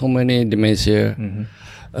has so many dementia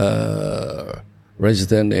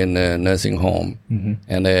resident in a nursing home.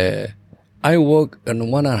 And I worked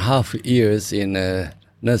 1.5 years in a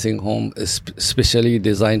nursing home specially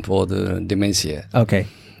designed for the dementia. Okay.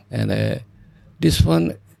 And this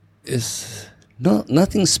one is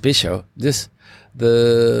nothing special.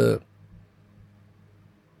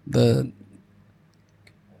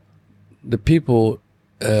 The people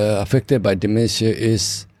affected by dementia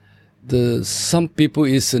is some people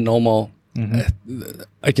is normal.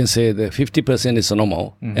 I can say the 50% is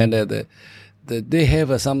normal, and they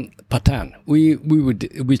have some pattern. We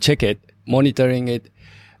check it, monitoring it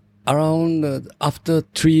around after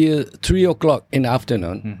 3 o'clock in the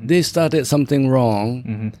afternoon. They started something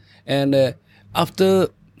wrong, and after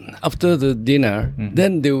the dinner,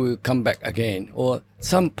 then they will come back again, or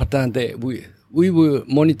some pattern we will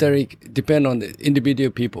monitor it, depend on the individual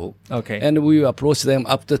people. Okay. And we approach them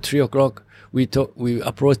after 3 o'clock. We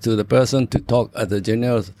approach to the person to talk at the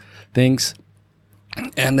general things,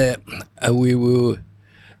 and we will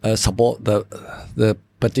support the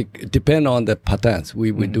particular, depend on the patterns.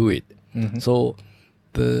 We will do it. So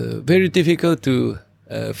the very difficult to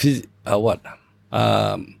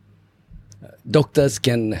doctors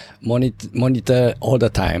can monitor all the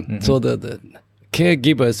time. So the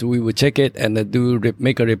caregivers, we will check it and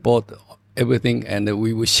make a report, everything, and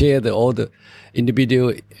we will share all the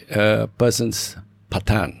individual person's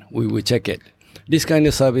pattern. We will check it. This kind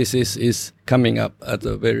of services is coming up at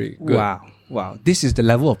a very good. Wow. This is the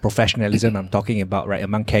level of professionalism I'm talking about, right?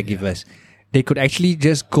 Among caregivers, they could actually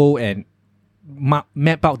just go and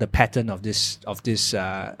map out the pattern of this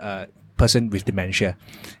person with dementia,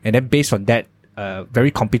 and then based on that, very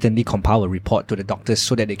competently compile a report to the doctors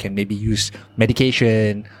so that they can maybe use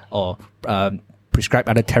medication or prescribe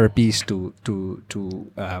other therapies to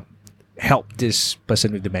help this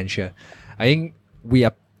person with dementia. I think we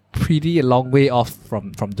are pretty a long way off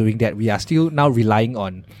from doing that. We are still now relying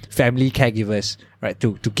on family caregivers, right,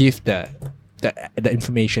 to give the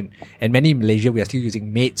information. And many in Malaysia, we are still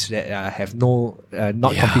using maids that have not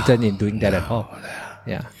competent in doing that at all.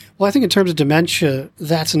 Yeah. Well, I think in terms of dementia,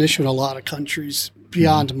 that's an issue in a lot of countries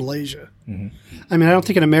beyond Malaysia. I mean, I don't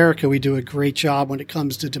think in America we do a great job when it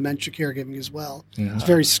comes to dementia caregiving as well. It's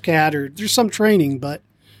very scattered. There's some training, but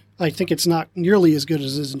I think it's not nearly as good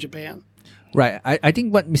as it is in Japan. Right. I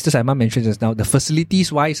think what Mr. Sayama mentioned just now, the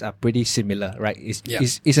facilities-wise are pretty similar, right?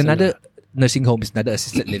 It's another nursing home, it's another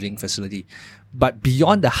assisted living facility. But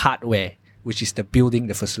beyond the hardware, which is the building,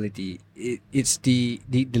 the facility, it's the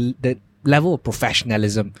level of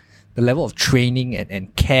professionalism, the level of training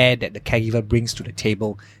and care that the caregiver brings to the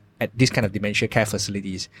table at this kind of dementia care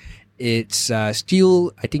facilities. It's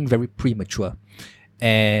still, I think, very premature.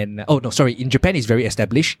 And in Japan it's very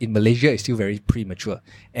established. In Malaysia it's still very premature.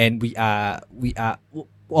 And we are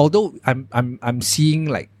although I'm seeing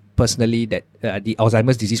like personally that the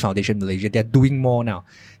Alzheimer's Disease Foundation Malaysia, they're doing more now.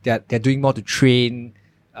 They're doing more to train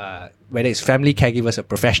whether it's family caregivers or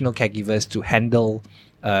professional caregivers to handle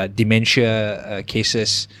dementia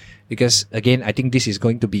cases. Because again, I think this is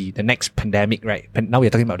going to be the next pandemic, right? Now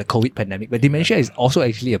we're talking about the COVID pandemic, but dementia is also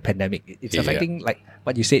actually a pandemic. It's affecting, like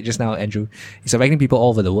what you said just now, Andrew, it's affecting people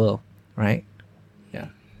all over the world, right? Yeah.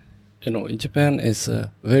 In Japan, it's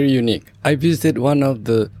very unique. I visited one of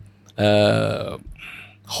the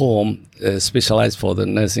home specialized for the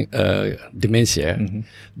nursing dementia. Mm-hmm.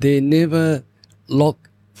 They never lock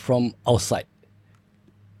from outside.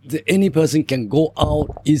 Any person can go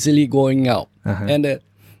out, easily going out. Uh-huh. And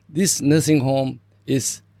this nursing home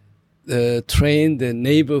is train the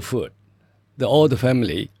neighborhood, all the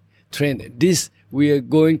family, train. We are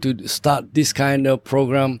going to start this kind of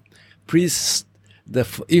program. Please,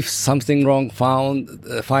 if something wrong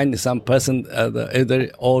find some person, the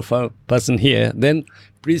elderly old person here, then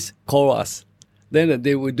please call us. Then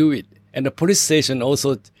they will do it. And the police station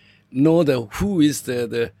also know who is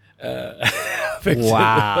the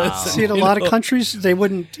wow. See, in a lot of countries, they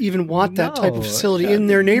wouldn't even want that type of facility in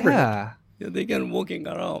their neighborhood. Yeah, they can walking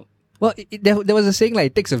around. Well, there was a saying like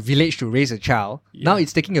it takes a village to raise a child. Yeah. Now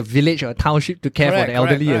it's taking a village or a township to care for the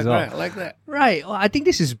elderly as well. Right, like that. Right. Well, I think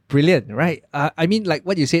this is brilliant, right? I mean, like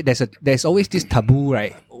what you said, there's always this taboo,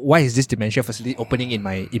 right? Why is this dementia facility opening in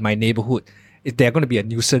my neighborhood? They're going to be a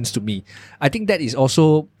nuisance to me. I think that is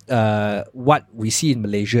also what we see in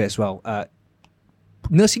Malaysia as well.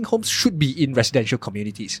 Nursing homes should be in residential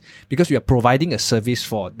communities because we are providing a service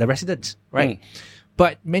for the residents, right?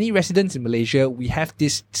 But many residents in Malaysia, we have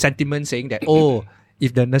this sentiment saying that,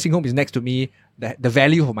 if the nursing home is next to me, the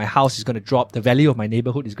value of my house is going to drop, the value of my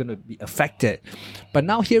neighborhood is going to be affected. But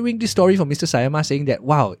now hearing this story from Mr. Sayama saying that,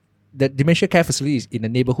 wow, the dementia care facility is in a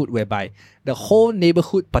neighborhood whereby the whole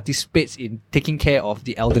neighborhood participates in taking care of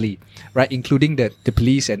the elderly, right? Including the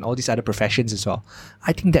police and all these other professions as well.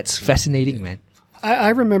 I think that's fascinating, man. I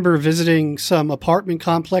remember visiting some apartment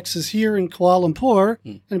complexes here in Kuala Lumpur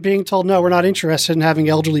and being told, no, we're not interested in having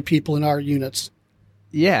elderly people in our units.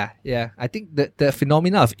 Yeah. I think the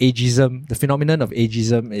phenomenon of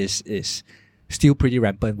ageism is still pretty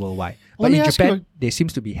rampant worldwide. But in Japan, they seem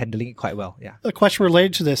to be handling it quite well. Yeah. A question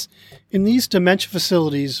related to this. In these dementia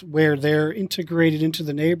facilities where they're integrated into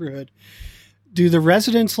the neighborhood, do the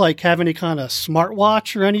residents have any kind of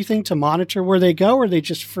smartwatch or anything to monitor where they go, or are they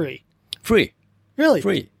just free? Free. Really?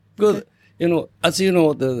 Free. Good. Okay. As you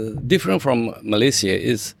know, the different from Malaysia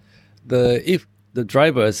is if the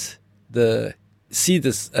drivers see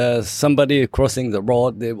somebody crossing the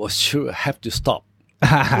road, they will sure have to stop.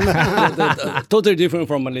 Totally different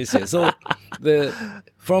from Malaysia. So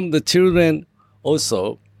from the children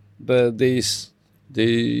also, even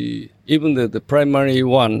the primary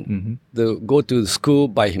one, they go to school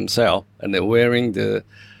by himself and they're wearing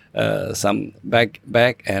some bag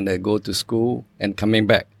and they go to school and coming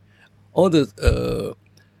back. All the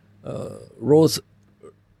road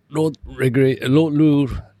rule,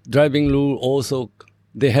 driving rule also,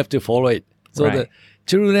 they have to follow it. So the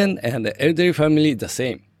children and the elderly family the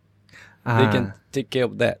same. They can take care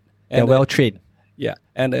of that. And they're well trained. Yeah,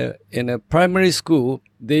 and in a primary school,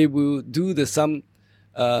 they will do some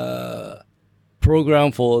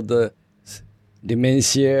program for the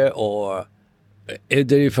dementia or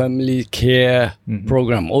elderly family care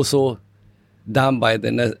program, also done by the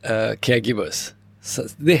caregivers. So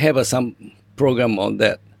they have some program on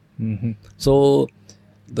that. So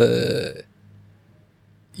the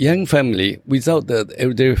young family without the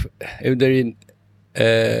elderly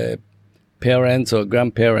parents or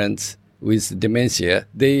grandparents with dementia,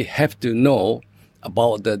 they have to know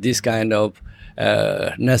about this kind of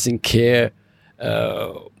nursing care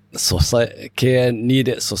care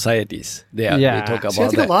needed societies. They talk about I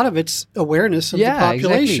think a lot of it's awareness of the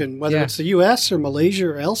population, whether it's the U.S. or Malaysia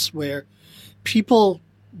or elsewhere. People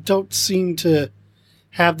don't seem to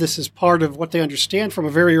have this as part of what they understand from a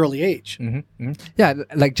very early age. Yeah,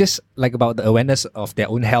 just about the awareness of their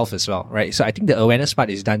own health as well, right? So I think the awareness part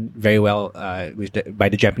is done very well by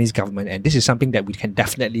the Japanese government, and this is something that we can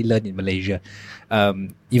definitely learn in Malaysia.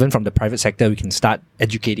 Even from the private sector, we can start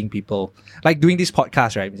educating people, like doing this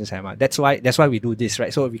podcast, right, Mr. Sayama? That's why we do this,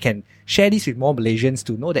 right? So we can share this with more Malaysians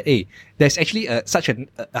to know that there's actually such a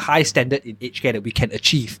high standard in aged care that we can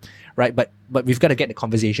achieve, right? But we've got to get the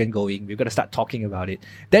conversation going. We've got to start talking about it.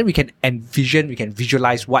 Then we can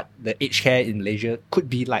visualize what the aged care in Malaysia could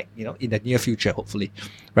be like, in the near future, hopefully,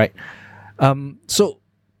 right? So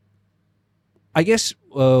I guess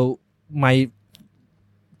we are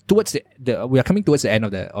coming towards the end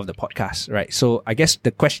of the podcast, right? So I guess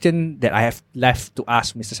the question that I have left to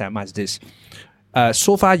ask Mr. Sayama is this: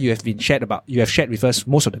 so far you have shared with us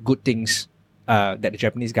most of the good things that the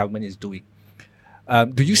Japanese government is doing.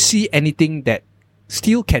 Do you see anything that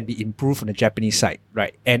still can be improved on the Japanese side,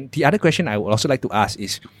 right? And the other question I would also like to ask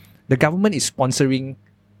is, the government is sponsoring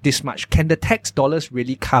this much. Can the tax dollars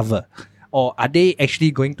really cover? Or are they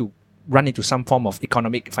actually going to run into some form of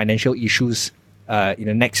economic, financial issues in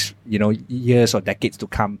the next, years or decades to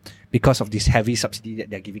come because of this heavy subsidy that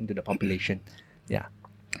they're giving to the population? Yeah.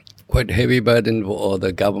 Quite heavy burden for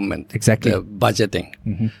the government. Exactly. The budgeting.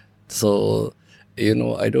 Mm-hmm. So,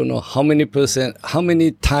 I don't know how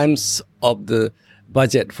many times of the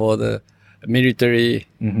budget for the military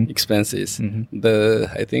expenses.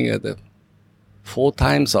 Mm-hmm. I think the 4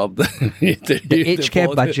 times of the military. The aged care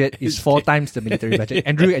budget is 4 times the military budget.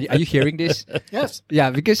 Andrew, are you hearing this? Yes. Yeah,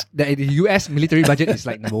 because the US military budget is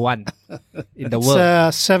like number 1 in the world.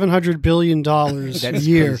 It's $700 billion a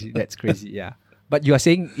year. Crazy. That's crazy, yeah. But you are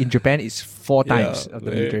saying in Japan it's 4 times of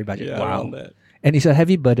the military budget. Yeah, wow. And it's a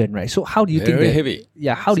heavy burden, right? So how do you think Very heavy.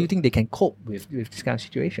 Yeah, how do you think they can cope with this kind of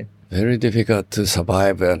situation? Very difficult to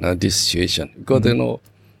survive in this situation. Because,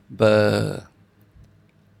 the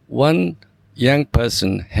one young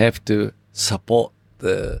person have to support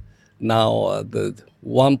the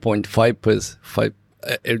 1.5%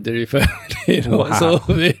 elderly family. Wow. So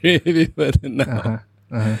very heavy burden now.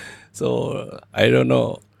 So I don't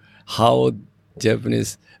know how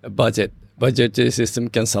Japanese budgetary system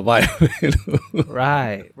can survive.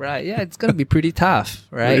 Right. Yeah, it's going to be pretty tough,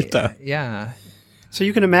 right? Very tough. Yeah. So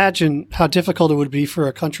you can imagine how difficult it would be for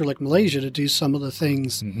a country like Malaysia to do some of the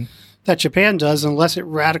things that Japan does unless it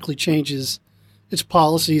radically changes its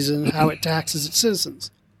policies and how it taxes its citizens.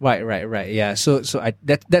 Right. Yeah. So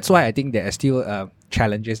that's why I think there are still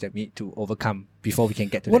challenges that we need to overcome before we can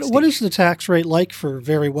get to that stage. What is the tax rate like for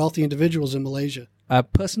very wealthy individuals in Malaysia?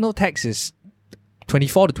 Personal tax is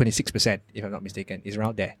 24 to 26%, if I'm not mistaken, is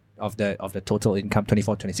around there of the total income,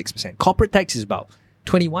 24-26%. Corporate tax is about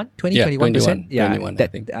 21%. 21%. Yeah, 21, that, I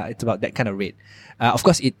think. it's about that kind of rate. Of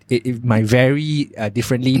course, it might vary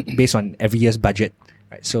differently based on every year's budget,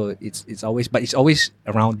 right? So it's always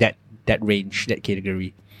around that range, that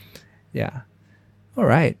category. Yeah. All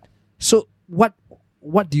right. So what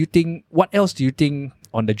do you think? What else do you think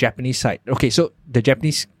on the Japanese side? Okay, so the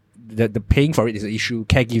Japanese, the paying for it is an issue.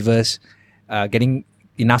 Caregivers, getting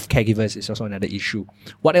enough caregivers is also another issue.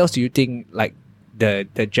 What else do you think, like the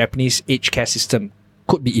Japanese aged care system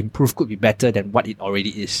could be improved, could be better than what it already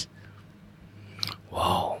is?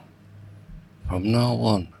 Wow. From now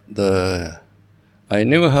on, I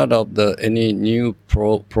never heard of any new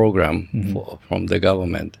program from the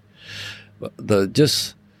government. But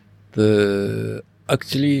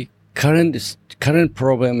actually current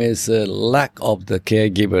problem is lack of the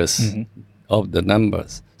caregivers of the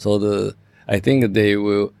numbers. So I think they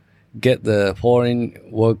will get the foreign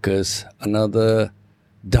workers another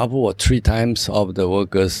double or 3 times of the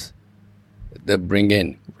workers they bring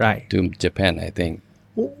in to Japan, I think.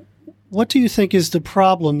 What do you think is the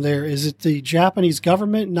problem there? Is it the Japanese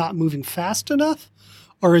government not moving fast enough?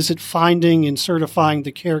 Or is it finding and certifying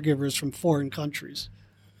the caregivers from foreign countries?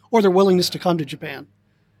 Or their willingness to come to Japan?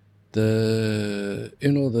 The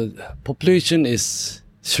population is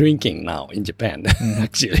shrinking now in Japan,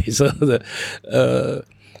 actually. So the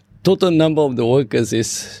total number of the workers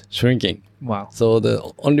is shrinking. Wow. So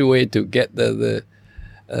the only way to get the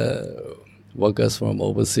workers from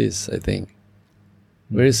overseas, I think.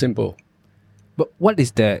 Very simple. But what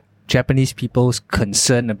is the Japanese people's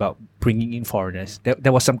concern about bringing in foreigners?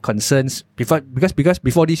 There was some concerns because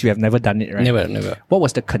before this you have never done it, right? Never. What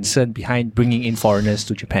was the concern behind bringing in foreigners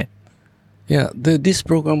to Japan? Yeah, this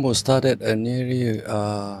program was started nearly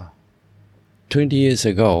 20 years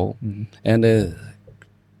ago, and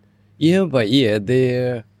year by year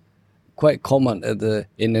they're quite common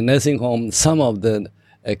in the nursing home. Some of the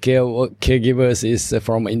caregivers is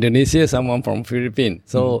from Indonesia, someone from Philippines.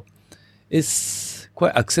 So it's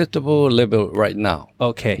quite acceptable level right now.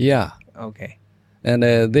 Okay. Yeah. Okay. And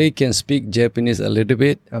they can speak Japanese a little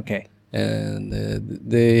bit. Okay. And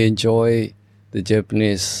they enjoy the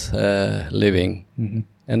Japanese living.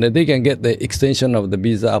 And they can get the extension of the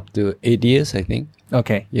visa up to 8 years, I think.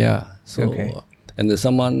 Okay. Yeah. So, and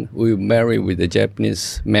someone will marry with a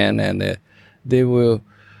Japanese man, and they will,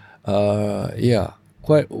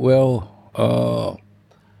 quite well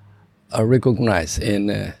recognized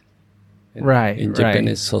in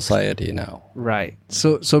Japanese society now. Right.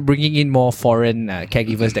 So bringing in more foreign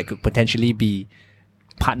caregivers that could potentially be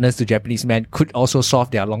partners to Japanese men could also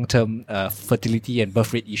solve their long-term fertility and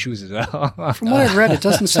birth rate issues as well. From what I've read, it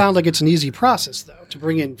doesn't sound like it's an easy process, though, to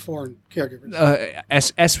bring in foreign caregivers.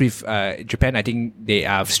 As with Japan, I think they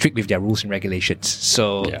are strict with their rules and regulations.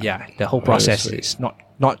 So the whole process is not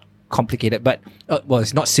complicated, but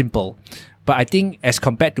it's not simple. But I think as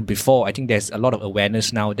compared to before, I think there's a lot of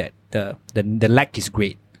awareness now that the lack is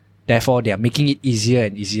great. Therefore, they are making it easier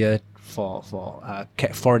and easier for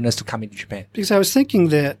foreigners to come into Japan. Because I was thinking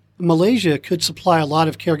that Malaysia could supply a lot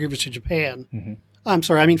of caregivers to Japan. Mm-hmm. I'm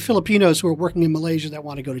sorry, I mean Filipinos who are working in Malaysia that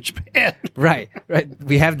want to go to Japan. Right.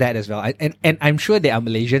 We have that as well. And I'm sure there are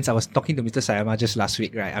Malaysians. I was talking to Mr. Sayama just last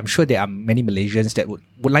week, right? I'm sure there are many Malaysians that would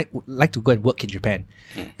like to go and work in Japan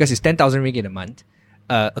because it's 10,000 ringgit a month.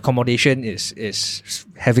 Accommodation is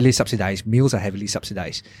heavily subsidized. Meals are heavily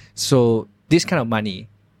subsidized. So this kind of money,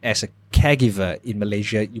 as a caregiver in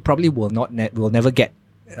Malaysia, you probably will never get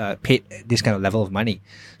paid this kind of level of money.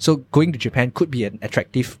 So going to Japan could be an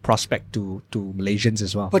attractive prospect to Malaysians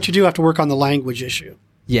as well. But you do have to work on the language issue.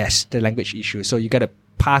 Yes, the language issue. So you got to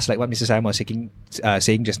pass, like what Mr. Sayama was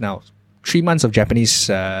saying just now, 3 months of Japanese,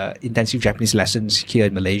 intensive Japanese lessons here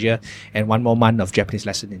in Malaysia, and 1 more month of Japanese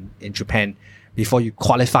lesson in Japan before you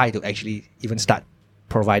qualify to actually even start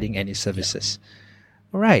providing any services.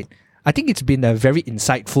 Yeah. All right. I think it's been a very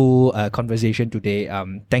insightful conversation today.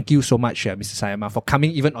 Thank you so much, Mr. Sayama, for coming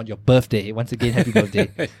even on your birthday. Once again, happy birthday.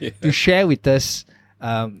 To share with us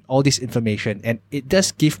all this information. And it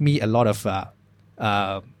does give me a lot of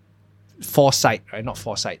foresight, right? Not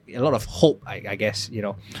foresight, a lot of hope, I guess,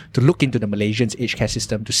 to look into the Malaysian's aged care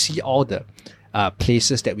system, to see all the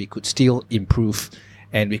places that we could still improve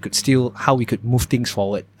and how we could move things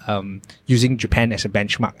forward, using Japan as a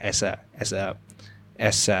benchmark,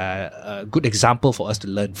 as a good example for us to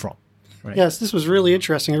learn from. Right? Yes, this was really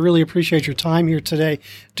interesting. I really appreciate your time here today.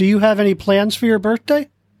 Do you have any plans for your birthday?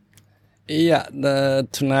 Yeah,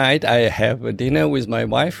 tonight I have a dinner with my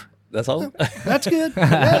wife. That's all. That's good.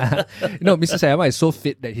 Yeah. Mr. Sayama is so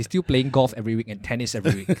fit that he's still playing golf every week and tennis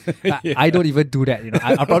every week. I don't even do that.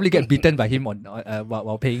 I'll probably get beaten by him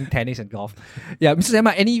while playing tennis and golf. Yeah, Mr.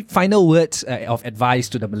 Sayama, any final words of advice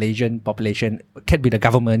to the Malaysian population? Could be the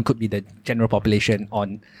government, could be the general population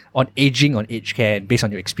on aging, on aged care, and based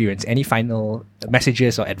on your experience. Any final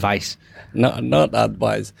messages or advice? No, not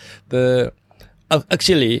advice.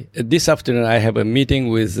 Actually, this afternoon I have a meeting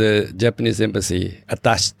with the Japanese embassy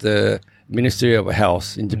attached to the Ministry of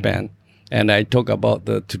Health in Japan, and I talk about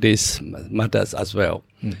today's matters as well.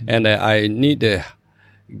 Mm-hmm. And I need to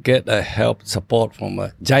get help support from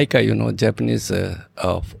JICA, Japanese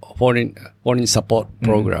foreign support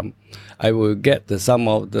program. Mm-hmm. I will get some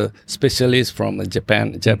of the specialists from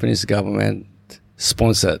Japanese government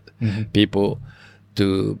sponsored people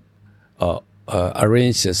to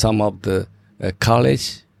arrange some of the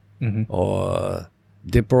college or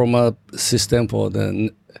diploma system for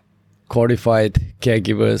the qualified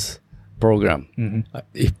caregivers program.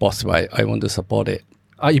 If possible, I want to support it.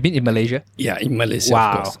 You mean in Malaysia? Yeah, in Malaysia.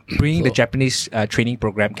 Wow. Of course. Bringing the Japanese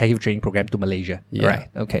caregiver training program to Malaysia. Yeah. Right.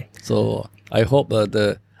 Okay. So I hope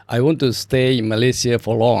I want to stay in Malaysia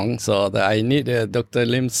for long, so that I need Dr.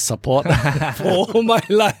 Lim's support for my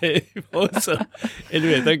life also.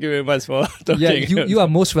 Anyway, thank you very much for talking. Yeah, you are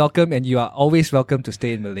most welcome, and you are always welcome to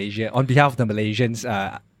stay in Malaysia. On behalf of the Malaysians,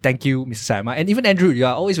 thank you, Mr. Sayama. And even Andrew, you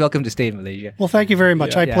are always welcome to stay in Malaysia. Well, thank you very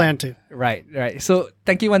much. I plan to. Right. So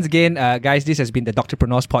thank you once again, guys. This has been the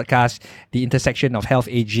Doctorpreneurs podcast, the intersection of health,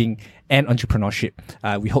 aging, and entrepreneurship.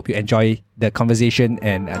 We hope you enjoy the conversation,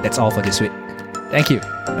 and that's all for this week. Thank you.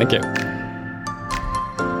 Thank you.